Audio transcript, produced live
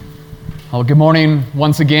Well, good morning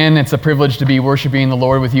once again. It's a privilege to be worshiping the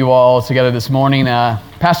Lord with you all together this morning.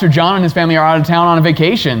 Pastor John and his family are out of town on a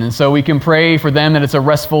vacation, and so we can pray for them that it's a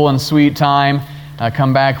restful and sweet time,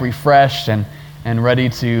 come back refreshed and ready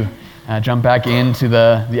to jump back into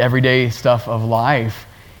the everyday stuff of life.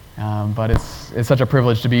 But it's such a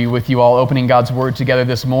privilege to be with you all opening God's Word together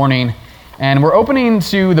this morning. And we're opening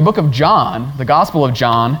to the book of John, the Gospel of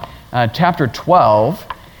John, chapter 12.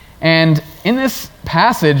 And in this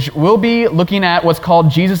passage, we'll be looking at what's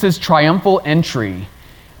called Jesus' triumphal entry.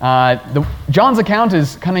 John's account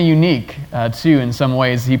is kind of unique, too, in some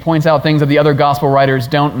ways. He points out things that the other gospel writers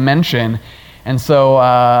don't mention. And so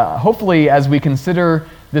hopefully, as we consider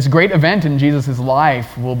this great event in Jesus'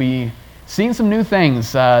 life, we'll be seeing some new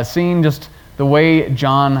things, seeing just the way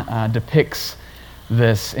John depicts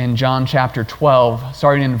this in John chapter 12,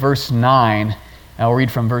 starting in verse 9. I'll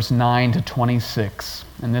read from verse 9 to 26.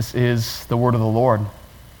 And this is the word of the Lord.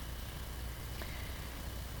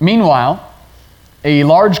 Meanwhile, a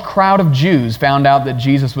large crowd of Jews found out that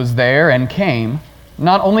Jesus was there and came,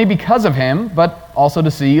 not only because of him, but also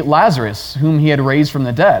to see Lazarus, whom he had raised from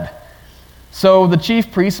the dead. So the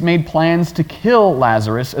chief priests made plans to kill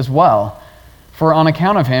Lazarus as well, for on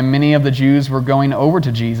account of him, many of the Jews were going over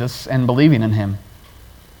to Jesus and believing in him.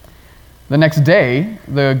 The next day,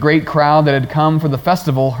 the great crowd that had come for the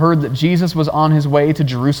festival heard that Jesus was on his way to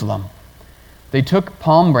Jerusalem. They took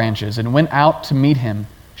palm branches and went out to meet him,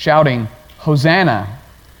 shouting, "Hosanna!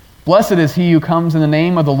 Blessed is he who comes in the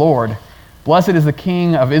name of the Lord. Blessed is the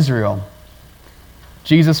King of Israel."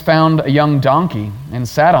 Jesus found a young donkey and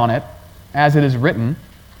sat on it, as it is written,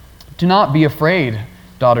 "Do not be afraid,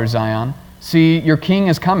 daughter Zion. See, your king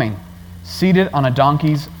is coming, seated on a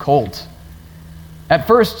donkey's colt." At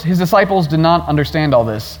first, his disciples did not understand all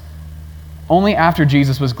this. Only after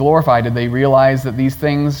Jesus was glorified did they realize that these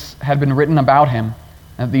things had been written about him,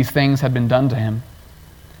 and that these things had been done to him.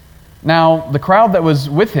 Now, the crowd that was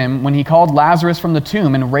with him when he called Lazarus from the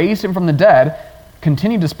tomb and raised him from the dead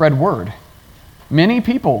continued to spread word. Many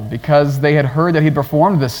people, because they had heard that he had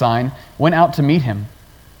performed this sign, went out to meet him.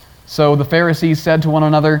 So the Pharisees said to one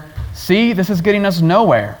another, "See, this is getting us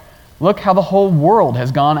nowhere. Look how the whole world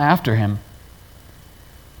has gone after him."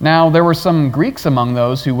 Now there were some Greeks among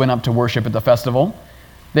those who went up to worship at the festival.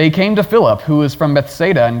 They came to Philip, who was from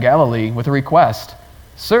Bethsaida in Galilee, with a request.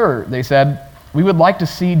 "Sir," they said, "we would like to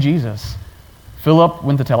see Jesus." Philip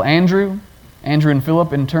went to tell Andrew. Andrew and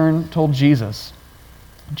Philip in turn told Jesus.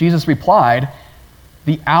 Jesus replied,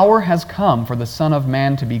 "The hour has come for the Son of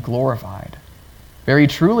Man to be glorified. Very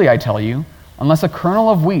truly I tell you, unless a kernel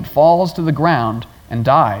of wheat falls to the ground and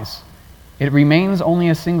dies, it remains only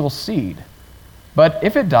a single seed. But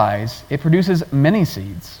if it dies, it produces many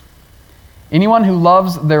seeds. Anyone who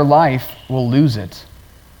loves their life will lose it.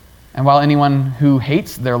 And while anyone who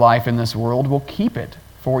hates their life in this world will keep it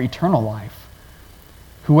for eternal life.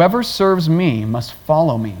 Whoever serves me must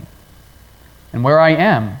follow me. And where I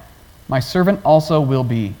am, my servant also will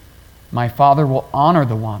be. My Father will honor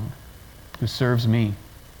the one who serves me."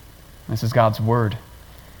 This is God's word.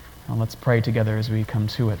 Now let's pray together as we come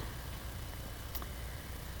to it.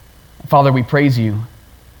 Father, we praise you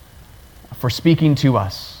for speaking to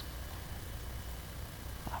us,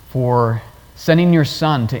 for sending your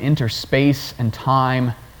Son to enter space and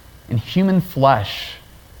time in human flesh,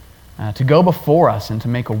 to go before us and to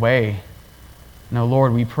make a way. Now,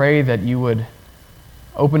 Lord, we pray that you would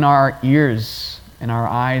open our ears and our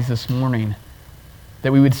eyes this morning,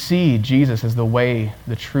 that we would see Jesus as the way,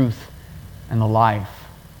 the truth, and the life.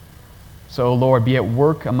 So, Lord, be at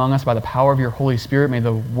work among us by the power of your Holy Spirit. May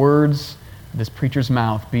the words of this preacher's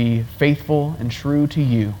mouth be faithful and true to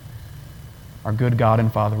you. Our good God and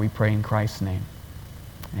Father, we pray in Christ's name.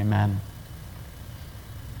 Amen.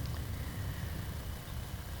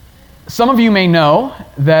 Some of you may know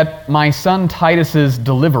that my son Titus's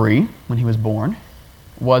delivery, when he was born,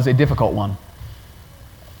 was a difficult one.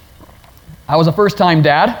 I was a first-time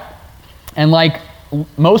dad, and like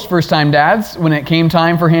most first-time dads, when it came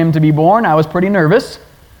time for him to be born, I was pretty nervous.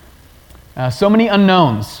 So many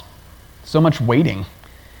unknowns, so much waiting.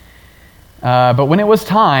 But when it was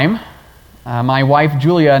time, my wife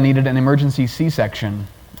Julia needed an emergency C-section.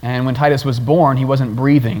 And when Titus was born, he wasn't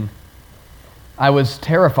breathing. I was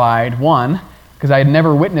terrified, one, because I had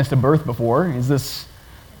never witnessed a birth before. Is this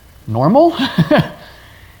normal?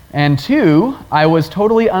 And two, I was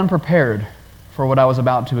totally unprepared for what I was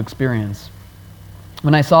about to experience.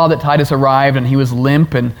 When I saw that Titus arrived and he was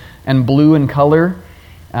limp and blue in color,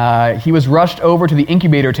 he was rushed over to the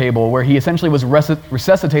incubator table where he essentially was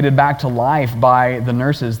resuscitated back to life by the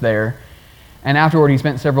nurses there. And afterward, he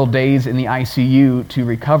spent several days in the ICU to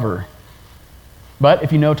recover. But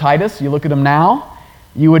if you know Titus, you look at him now,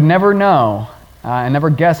 you would never know and never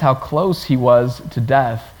guess how close he was to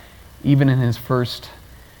death, even in his first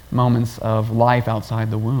moments of life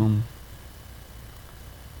outside the womb.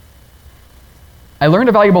 I learned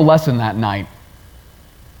a valuable lesson that night.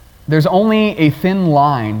 There's only a thin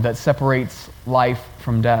line that separates life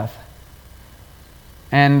from death.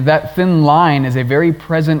 And that thin line is a very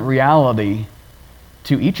present reality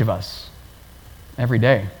to each of us every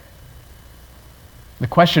day. The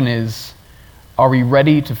question is, are we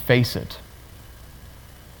ready to face it?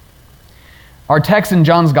 Our text in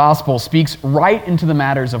John's Gospel speaks right into the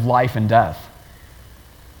matters of life and death.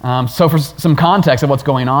 So for some context of what's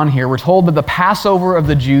going on here, we're told that the Passover of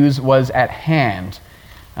the Jews was at hand.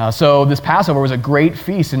 So this Passover was a great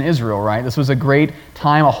feast in Israel, right? This was a great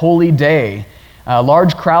time, a holy day.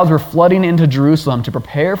 Large crowds were flooding into Jerusalem to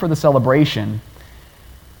prepare for the celebration.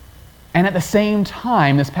 And at the same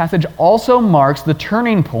time, this passage also marks the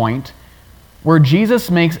turning point where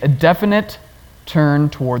Jesus makes a definite turn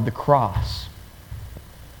toward the cross.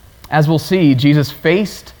 As we'll see, Jesus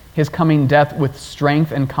faced his coming death with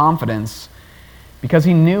strength and confidence because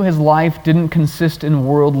he knew his life didn't consist in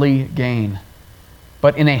worldly gain,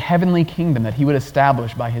 but in a heavenly kingdom that he would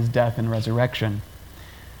establish by his death and resurrection.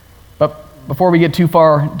 But before we get too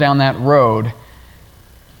far down that road,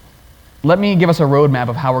 let me give us a roadmap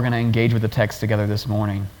of how we're going to engage with the text together this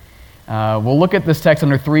morning. We'll look at this text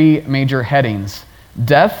under three major headings: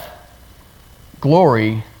 death,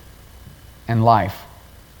 glory, and life.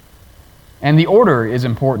 And the order is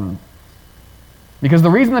important, because the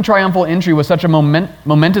reason the triumphal entry was such a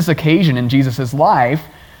momentous occasion in Jesus' life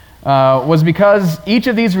was because each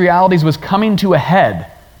of these realities was coming to a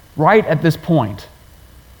head right at this point.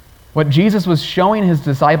 What Jesus was showing his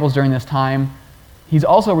disciples during this time, he's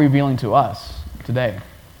also revealing to us today.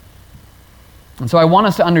 And so I want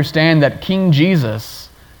us to understand that King Jesus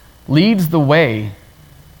leads the way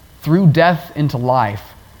through death into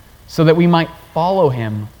life so that we might follow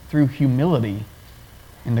him through humility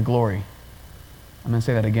into glory. I'm going to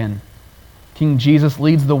say that again. King Jesus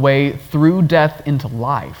leads the way through death into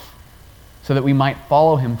life so that we might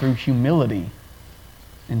follow him through humility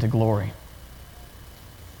into glory.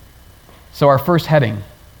 So our first heading,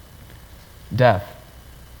 death.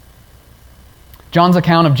 John's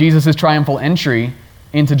account of Jesus' triumphal entry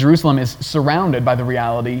into Jerusalem is surrounded by the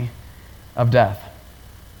reality of death.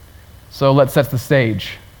 So let's set the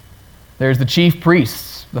stage. There's the chief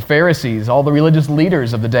priests, the Pharisees, all the religious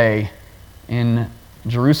leaders of the day in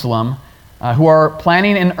Jerusalem who are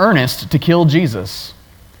planning in earnest to kill Jesus,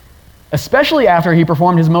 especially after he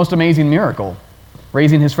performed his most amazing miracle,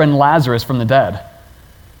 raising his friend Lazarus from the dead.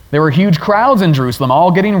 There were huge crowds in Jerusalem,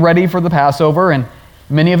 all getting ready for the Passover, and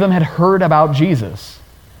many of them had heard about Jesus.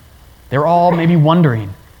 They were all maybe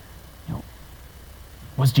wondering,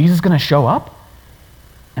 was Jesus going to show up?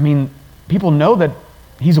 I mean, people know that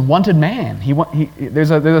he's a wanted man.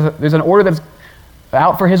 There's an order that's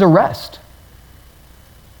out for his arrest.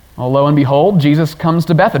 Well, lo and behold, Jesus comes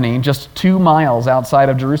to Bethany, just 2 miles outside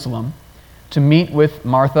of Jerusalem, to meet with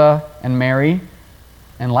Martha and Mary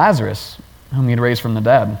and Lazarus, whom he had raised from the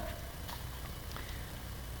dead.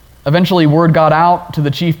 Eventually, word got out to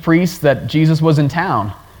the chief priests that Jesus was in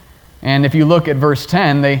town. And if you look at verse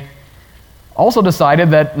 10, they also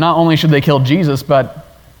decided that not only should they kill Jesus, but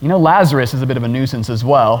Lazarus is a bit of a nuisance as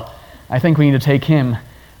well. I think we need to take him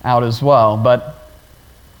out as well. But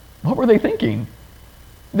what were they thinking?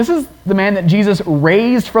 This is the man that Jesus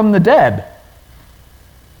raised from the dead.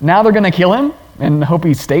 Now they're going to kill him and hope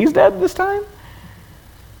he stays dead this time?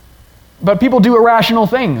 But people do irrational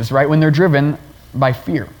things, right, when they're driven by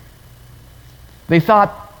fear. They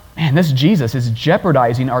thought, man, this Jesus is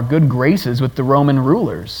jeopardizing our good graces with the Roman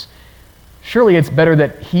rulers. Surely it's better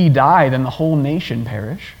that he die than the whole nation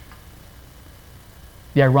perish.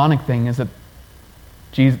 The ironic thing is that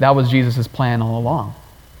that was Jesus' plan all along,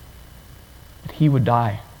 that he would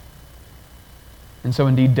die. And so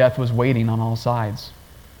indeed death was waiting on all sides.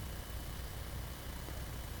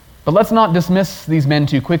 But let's not dismiss these men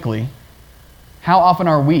too quickly. How often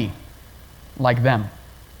are we like them?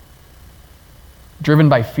 Driven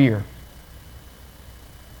by fear.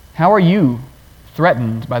 How are you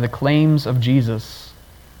threatened by the claims of Jesus,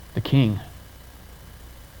 the King?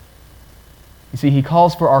 You see, he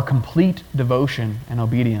calls for our complete devotion and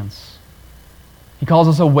obedience. He calls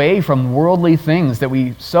us away from worldly things that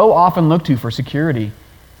we so often look to for security.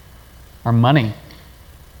 Our money,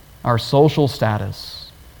 our social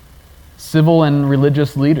status, civil and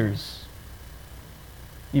religious leaders,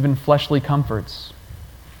 even fleshly comforts.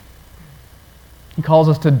 He calls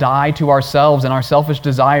us to die to ourselves and our selfish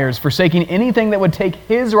desires, forsaking anything that would take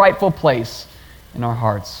his rightful place in our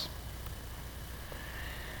hearts.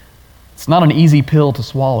 It's not an easy pill to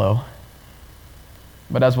swallow,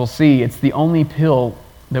 but as we'll see, it's the only pill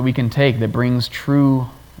that we can take that brings true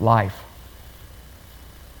life.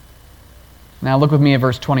 Now look with me at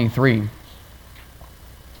verse 23.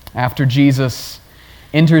 After Jesus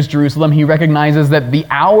enters Jerusalem, he recognizes that the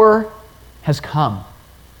hour has come.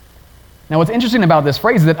 Now what's interesting about this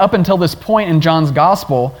phrase is that up until this point in John's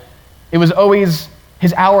gospel, it was always,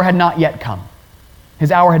 his hour had not yet come.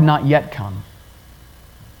 His hour had not yet come.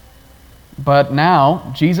 But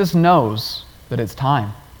now, Jesus knows that it's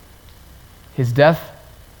time. His death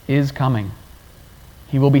is coming.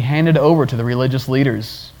 He will be handed over to the religious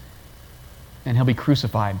leaders, and he'll be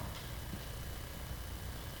crucified.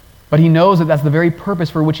 But he knows that that's the very purpose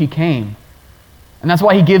for which he came. And that's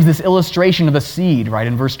why he gives this illustration of the seed, right,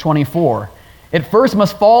 in verse 24. It first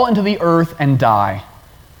must fall into the earth and die.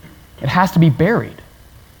 It has to be buried.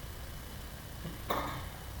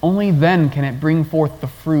 Only then can it bring forth the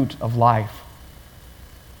fruit of life.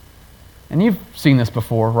 And you've seen this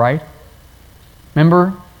before, right?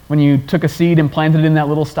 Remember when you took a seed and planted it in that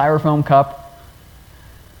little styrofoam cup?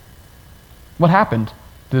 What happened?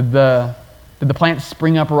 Did the plant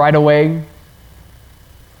spring up right away?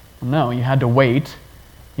 No, you had to wait.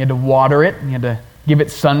 You had to water it. You had to give it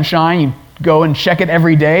sunshine. You go and check it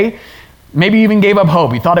every day. Maybe you even gave up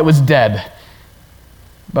hope. You thought it was dead.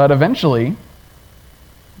 But eventually, it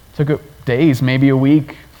took days, maybe a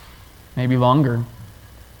week, maybe longer,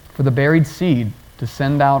 for the buried seed to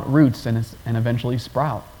send out roots and eventually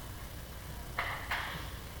sprout.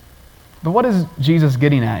 But what is Jesus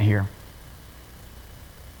getting at here?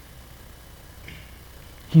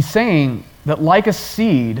 He's saying that like a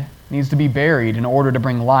seed needs to be buried in order to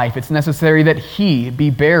bring life, it's necessary that he be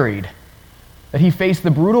buried, that he face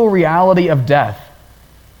the brutal reality of death,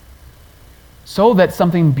 so that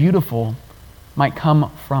something beautiful might come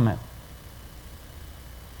from it.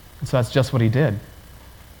 And so that's just what he did.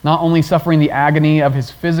 Not only suffering the agony of his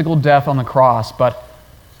physical death on the cross, but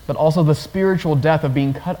also the spiritual death of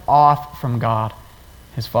being cut off from God,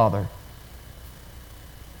 his Father.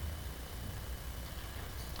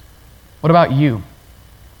 What about you?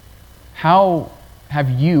 How have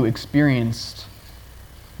you experienced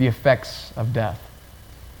the effects of death?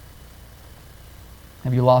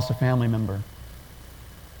 Have you lost a family member,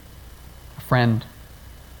 a friend,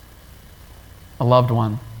 a loved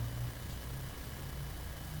one?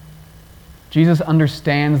 Jesus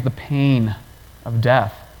understands the pain of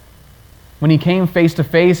death. When he came face to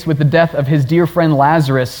face with the death of his dear friend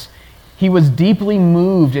Lazarus, he was deeply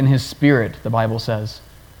moved in his spirit, the Bible says,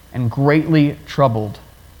 and greatly troubled.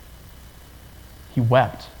 He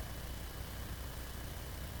wept.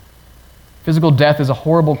 Physical death is a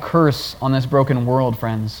horrible curse on this broken world,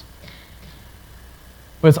 friends.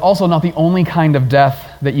 But it's also not the only kind of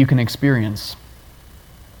death that you can experience.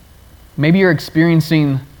 Maybe you're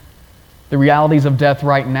experiencing the realities of death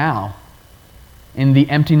right now in the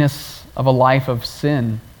emptiness of a life of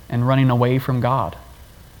sin and running away from God.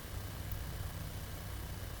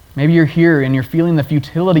 Maybe you're here and you're feeling the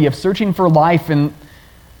futility of searching for life in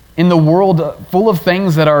the world full of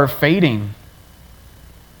things that are fading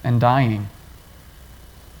and dying.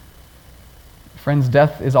 Friends,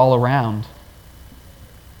 death is all around.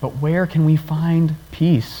 But where can we find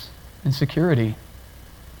peace and security?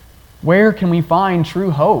 Where can we find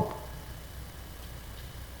true hope?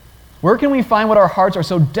 Where can we find what our hearts are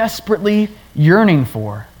so desperately yearning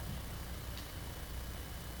for?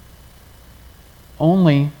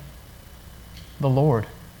 Only the Lord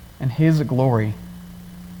and his glory.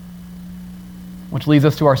 Which leads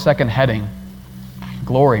us to our second heading,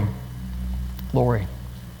 glory. Glory.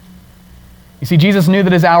 You see, Jesus knew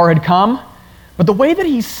that his hour had come, but the way that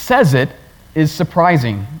he says it is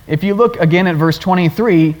surprising. If you look again at verse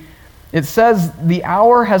 23, it says, "The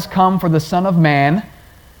hour has come for the Son of Man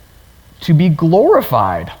to be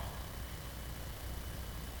glorified."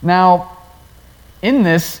 Now, in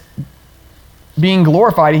this being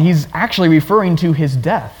glorified, he's actually referring to his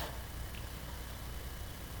death.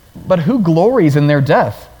 But who glories in their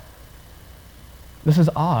death? This is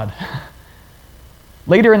odd.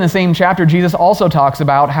 Later in the same chapter, Jesus also talks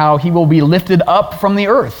about how he will be lifted up from the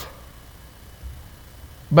earth.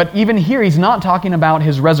 But even here, he's not talking about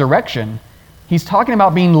his resurrection. He's talking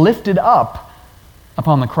about being lifted up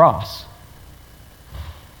upon the cross.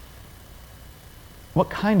 What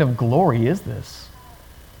kind of glory is this?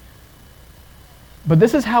 But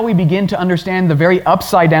this is how we begin to understand the very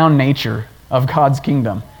upside-down nature of God's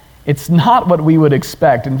kingdom. It's not what we would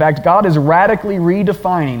expect. In fact, God is radically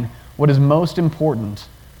redefining what is most important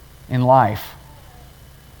in life.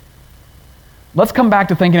 let's come back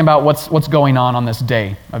to thinking about what's going on this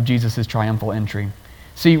day of Jesus' triumphal entry.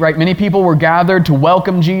 See, right, many people were gathered to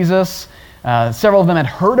welcome Jesus. Several of them had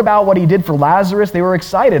heard about what he did for Lazarus. They were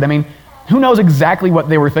excited. I mean, who knows exactly what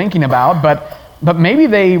they were thinking about, but maybe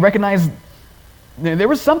they recognized there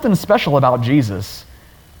was something special about Jesus.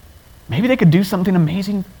 Maybe they could do something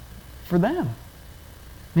amazing for them.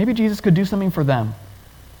 Maybe Jesus could do something for them.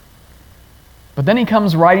 But then he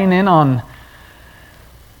comes riding in on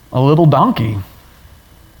a little donkey.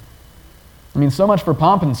 I mean, so much for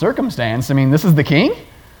pomp and circumstance. I mean, this is the king?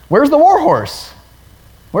 Where's the war horse?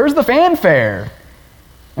 Where's the fanfare?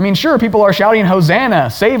 I mean, sure, people are shouting, Hosanna,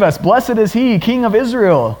 save us, blessed is he, King of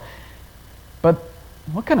Israel. But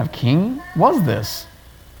what kind of king was this?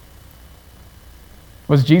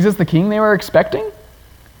 Was Jesus the king they were expecting?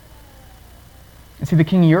 Is he the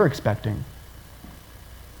king you're expecting?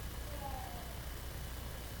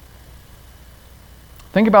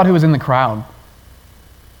 Think about who was in the crowd.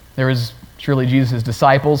 There was surely Jesus'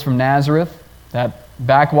 disciples from Nazareth, that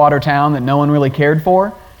backwater town that no one really cared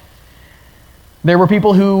for. There were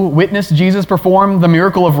people who witnessed Jesus perform the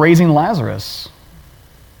miracle of raising Lazarus.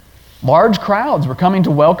 Large crowds were coming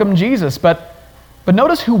to welcome Jesus, but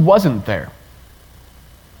notice who wasn't there.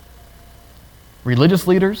 Religious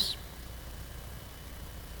leaders,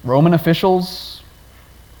 Roman officials,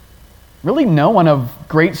 really no one of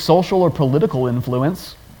great social or political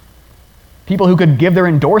influence. People who could give their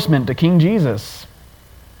endorsement to King Jesus.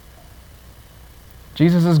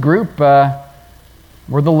 Jesus' group were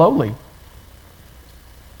the lowly.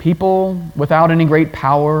 People without any great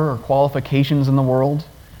power or qualifications in the world.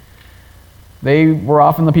 They were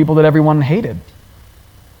often the people that everyone hated.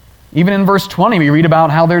 Even in verse 20, we read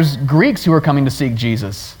about how there's Greeks who are coming to seek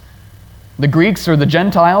Jesus. The Greeks, or the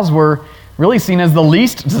Gentiles, were really seen as the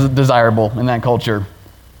least desirable in that culture.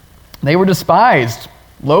 They were despised,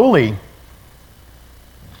 lowly,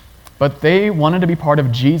 but they wanted to be part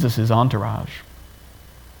of Jesus' entourage.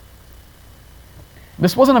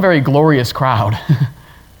 This wasn't a very glorious crowd.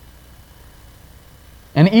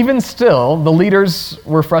 And even still, the leaders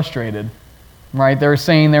were frustrated, right? They're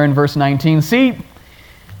saying there in verse 19, see,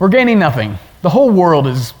 we're gaining nothing. The whole world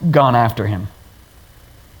has gone after him.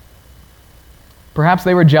 Perhaps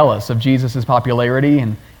they were jealous of Jesus' popularity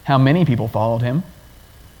and how many people followed him.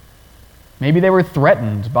 Maybe they were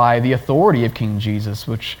threatened by the authority of King Jesus,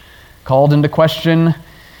 which called into question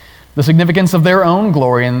the significance of their own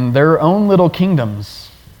glory and their own little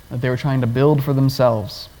kingdoms that they were trying to build for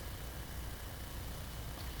themselves.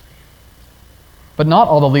 But not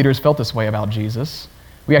all the leaders felt this way about Jesus.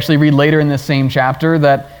 We actually read later in this same chapter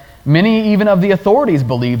that many even of the authorities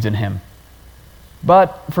believed in him.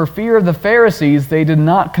 But for fear of the Pharisees, they did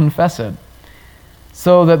not confess it,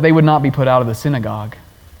 so that they would not be put out of the synagogue.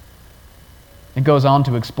 It goes on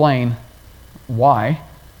to explain why.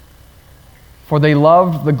 For they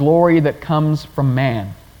loved the glory that comes from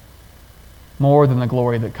man more than the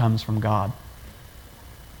glory that comes from God.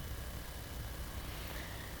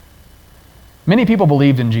 Many people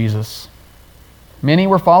believed in Jesus. Many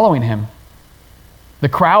were following him. The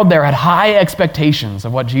crowd there had high expectations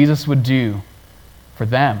of what Jesus would do for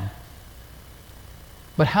them.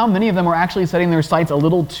 But how many of them were actually setting their sights a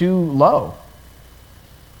little too low?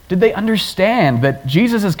 Did they understand that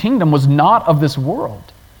Jesus' kingdom was not of this world?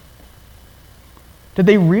 Did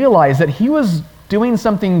they realize that he was doing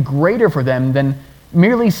something greater for them than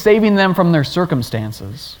merely saving them from their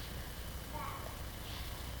circumstances?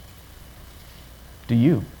 Do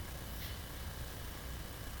you?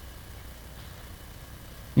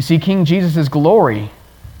 You see, King Jesus' glory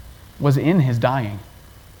was in his dying.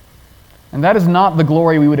 And that is not the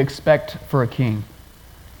glory we would expect for a king,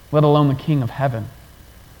 let alone the King of heaven.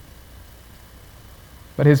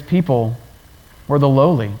 But his people were the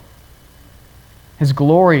lowly. His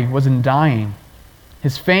glory was in dying.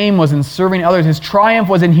 His fame was in serving others. His triumph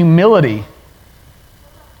was in humility.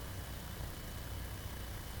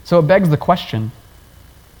 So it begs the question,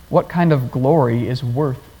 what kind of glory is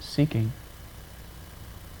worth seeking?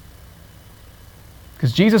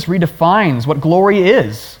 Because Jesus redefines what glory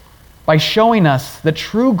is by showing us that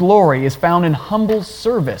true glory is found in humble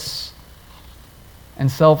service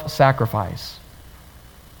and self-sacrifice.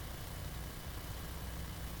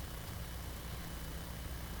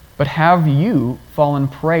 But have you fallen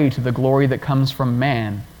prey to the glory that comes from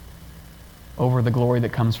man over the glory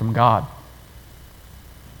that comes from God?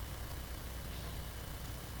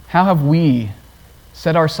 How have we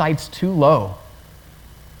set our sights too low,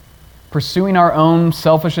 pursuing our own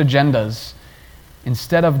selfish agendas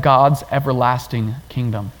instead of God's everlasting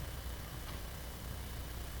kingdom?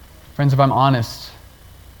 Friends, if I'm honest,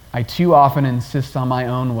 I too often insist on my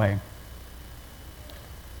own way.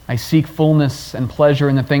 I seek fullness and pleasure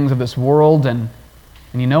in the things of this world, and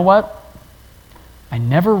you know what? I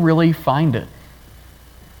never really find it.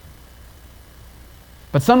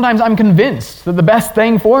 But sometimes I'm convinced that the best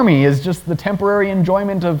thing for me is just the temporary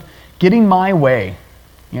enjoyment of getting my way.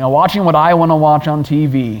 Watching what I want to watch on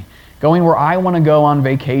TV, going where I want to go on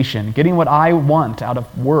vacation, getting what I want out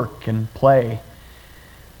of work and play.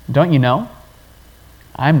 Don't you know?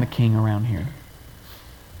 I'm the king around here.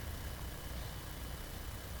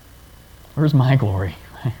 Where's my glory?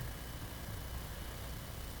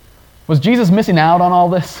 Was Jesus missing out on all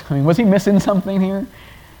this? Was he missing something here?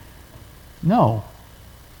 No.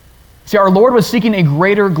 See, our Lord was seeking a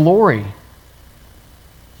greater glory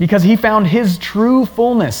because he found his true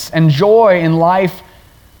fullness and joy in life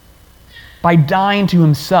by dying to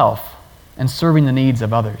himself and serving the needs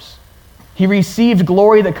of others. He received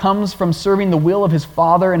glory that comes from serving the will of his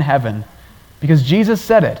Father in heaven because Jesus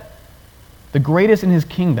said it. The greatest in his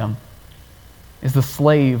kingdom is the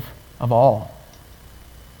slave of all.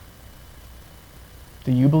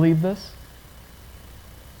 Do you believe this?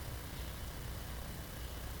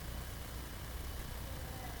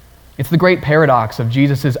 It's the great paradox of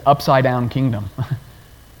Jesus' upside-down kingdom.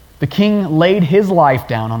 The king laid his life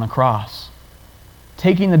down on a cross,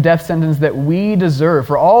 taking the death sentence that we deserve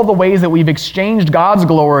for all the ways that we've exchanged God's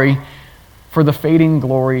glory for the fading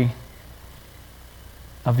glory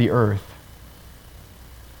of the earth.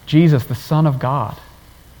 Jesus, the Son of God,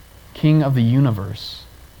 King of the universe,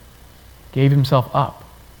 gave himself up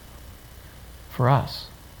for us.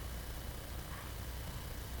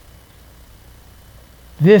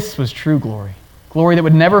 This was true glory, glory that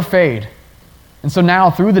would never fade. And so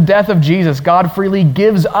now, through the death of Jesus, God freely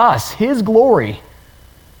gives us his glory,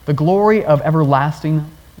 the glory of everlasting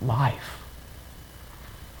life.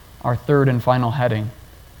 Our third and final heading.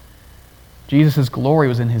 Jesus' glory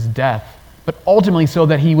was in his death, but ultimately so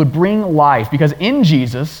that he would bring life, because in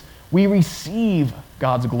Jesus, we receive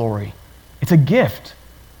God's glory. It's a gift.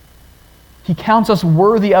 He counts us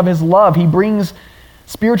worthy of his love. He brings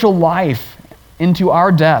spiritual life into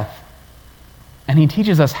our death, and he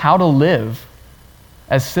teaches us how to live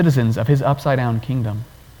as citizens of his upside-down kingdom.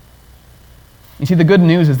 You see, the good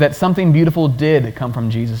news is that something beautiful did come from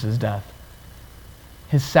Jesus' death.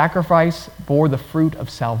 His sacrifice bore the fruit of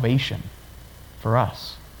salvation for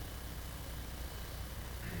us.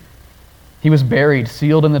 He was buried,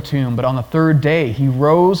 sealed in the tomb, but on the third day he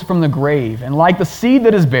rose from the grave, and like the seed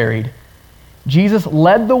that is buried, Jesus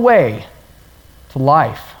led the way to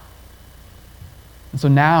life. And so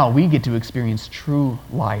now we get to experience true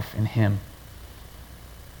life in him.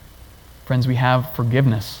 Friends, we have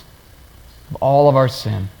forgiveness of all of our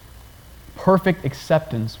sin, perfect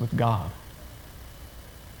acceptance with God.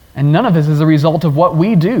 And none of this is a result of what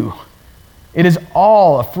we do. It is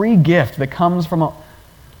all a free gift that comes from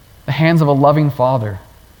the hands of a loving Father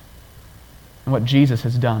and what Jesus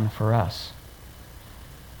has done for us.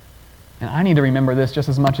 And I need to remember this just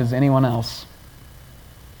as much as anyone else,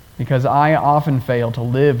 because I often fail to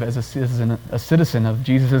live as a citizen of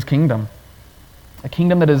Jesus' kingdom, a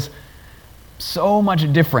kingdom that is so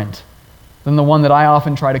much different than the one that I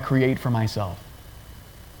often try to create for myself.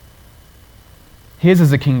 His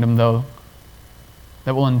is a kingdom, though,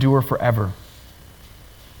 that will endure forever.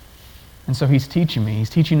 And so he's teaching me,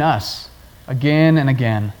 he's teaching us again and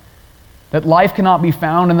again that life cannot be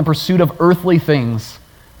found in the pursuit of earthly things,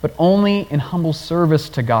 but only in humble service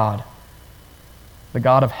to God, the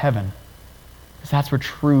God of heaven, because that's where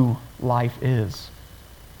true life is.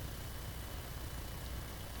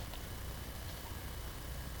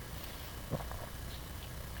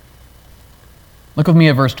 Look with me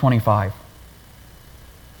at verse 25.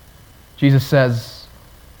 Jesus says,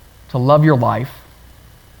 to love your life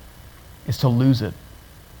is to lose it.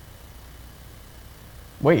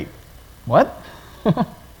 Wait, what?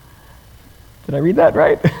 Did I read that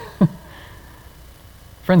right?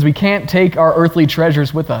 Friends, we can't take our earthly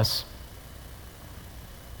treasures with us.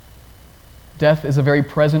 Death is a very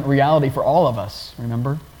present reality for all of us,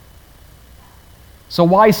 remember? So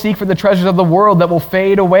why seek for the treasures of the world that will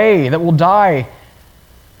fade away, that will die,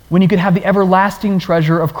 when you could have the everlasting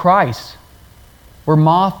treasure of Christ, where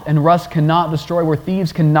moth and rust cannot destroy, where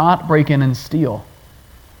thieves cannot break in and steal?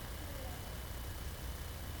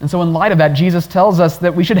 And so in light of that, Jesus tells us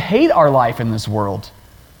that we should hate our life in this world.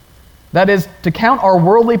 That is, to count our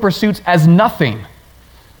worldly pursuits as nothing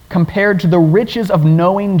compared to the riches of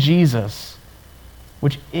knowing Jesus,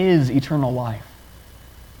 which is eternal life.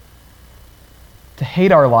 To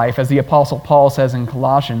hate our life, as the Apostle Paul says in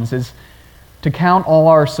Colossians, is to count all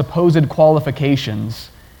our supposed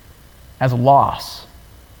qualifications as loss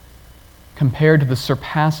compared to the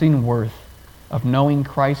surpassing worth of knowing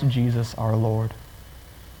Christ Jesus our Lord.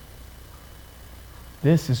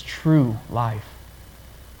 This is true life.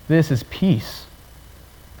 This is peace.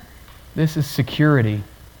 This is security.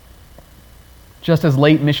 Just as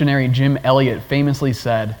late missionary Jim Elliot famously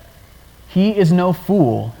said, "He is no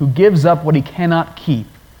fool who gives up what he cannot keep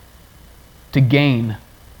to gain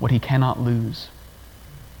what he cannot lose."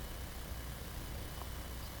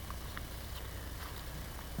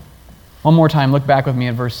 One more time, look back with me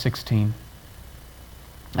at verse 16.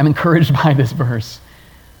 I'm encouraged by this verse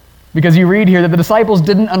because you read here that the disciples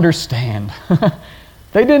didn't understand.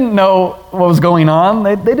 They didn't know what was going on.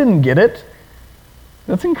 They didn't get it.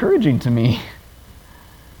 That's encouraging to me.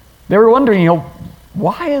 They were wondering,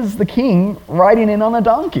 why is the king riding in on a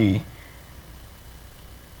donkey?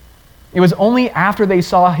 It was only after they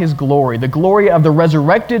saw his glory, the glory of the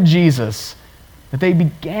resurrected Jesus, that they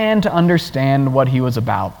began to understand what he was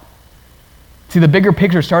about. See, the bigger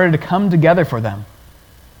picture started to come together for them.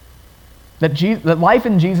 That life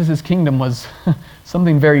in Jesus' kingdom was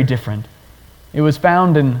something very different. It was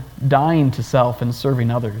found in dying to self and serving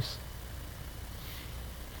others.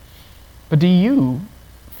 But do you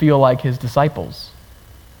feel like his disciples?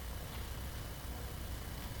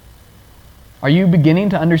 Are you beginning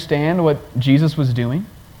to understand what Jesus was doing?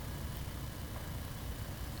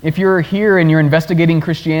 If you're here and you're investigating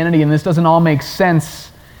Christianity and this doesn't all make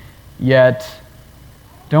sense yet,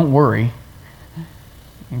 don't worry.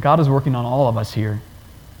 And God is working on all of us here.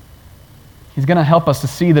 He's going to help us to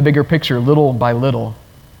see the bigger picture little by little.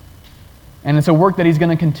 And it's a work that he's going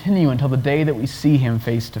to continue until the day that we see him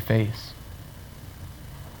face to face.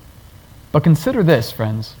 But consider this,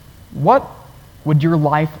 friends. What would your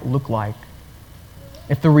life look like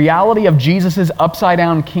if the reality of Jesus'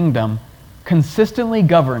 upside-down kingdom consistently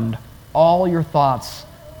governed all your thoughts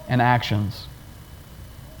and actions?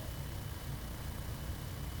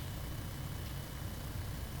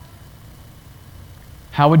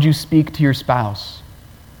 How would you speak to your spouse?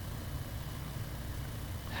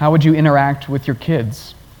 How would you interact with your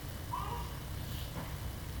kids?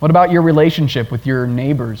 What about your relationship with your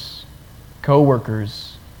neighbors,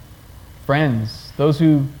 co-workers, friends, those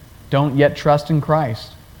who don't yet trust in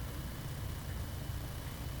Christ?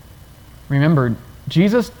 Remember,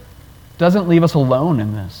 Jesus doesn't leave us alone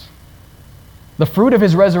in this. The fruit of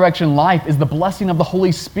his resurrection life is the blessing of the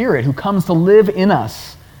Holy Spirit who comes to live in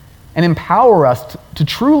us and empower us to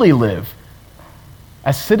truly live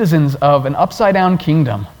as citizens of an upside-down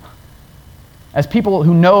kingdom, as people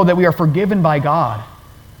who know that we are forgiven by God,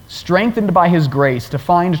 strengthened by his grace to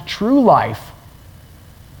find true life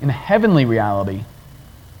in a heavenly reality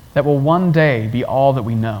that will one day be all that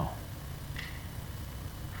we know.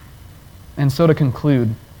 And so to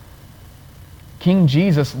conclude, King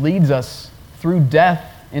Jesus leads us through death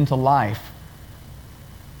into life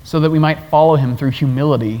so that we might follow him through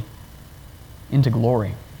humility into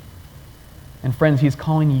glory. And friends, he's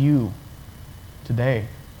calling you today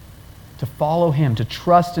to follow him, to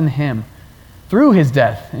trust in him through his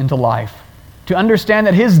death into life, to understand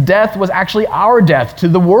that his death was actually our death to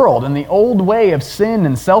the world and the old way of sin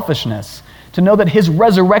and selfishness, to know that his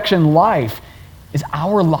resurrection life is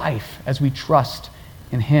our life as we trust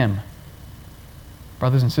in him.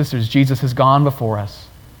 Brothers and sisters, Jesus has gone before us.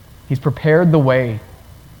 He's prepared the way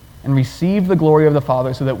and receive the glory of the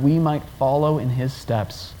Father so that we might follow in his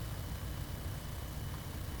steps.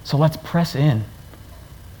 So let's press in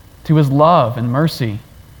to his love and mercy.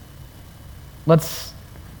 Let's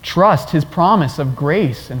trust his promise of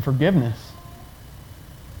grace and forgiveness.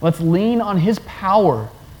 Let's lean on his power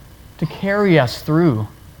to carry us through,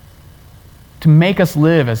 to make us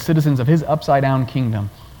live as citizens of his upside-down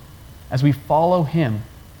kingdom as we follow him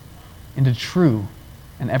into true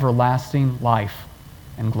and everlasting life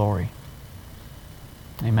and glory.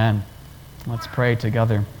 Amen. Let's pray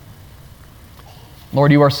together.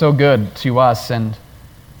 Lord, you are so good to us, and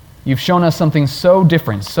you've shown us something so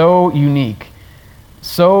different, so unique,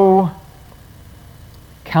 so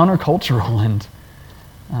countercultural,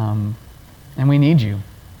 and we need you.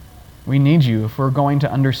 We need you if we're going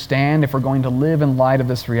to understand, if we're going to live in light of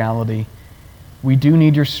this reality. We do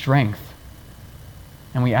need your strength.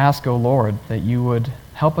 And we ask, O Lord, that you would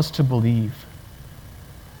help us to believe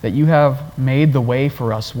that you have made the way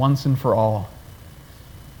for us once and for all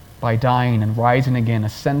by dying and rising again,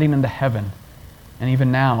 ascending into heaven, and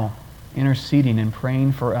even now interceding and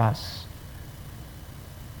praying for us.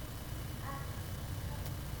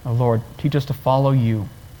 O Lord, teach us to follow you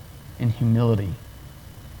in humility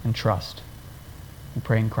and trust. We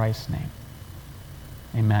pray in Christ's name.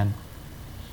 Amen.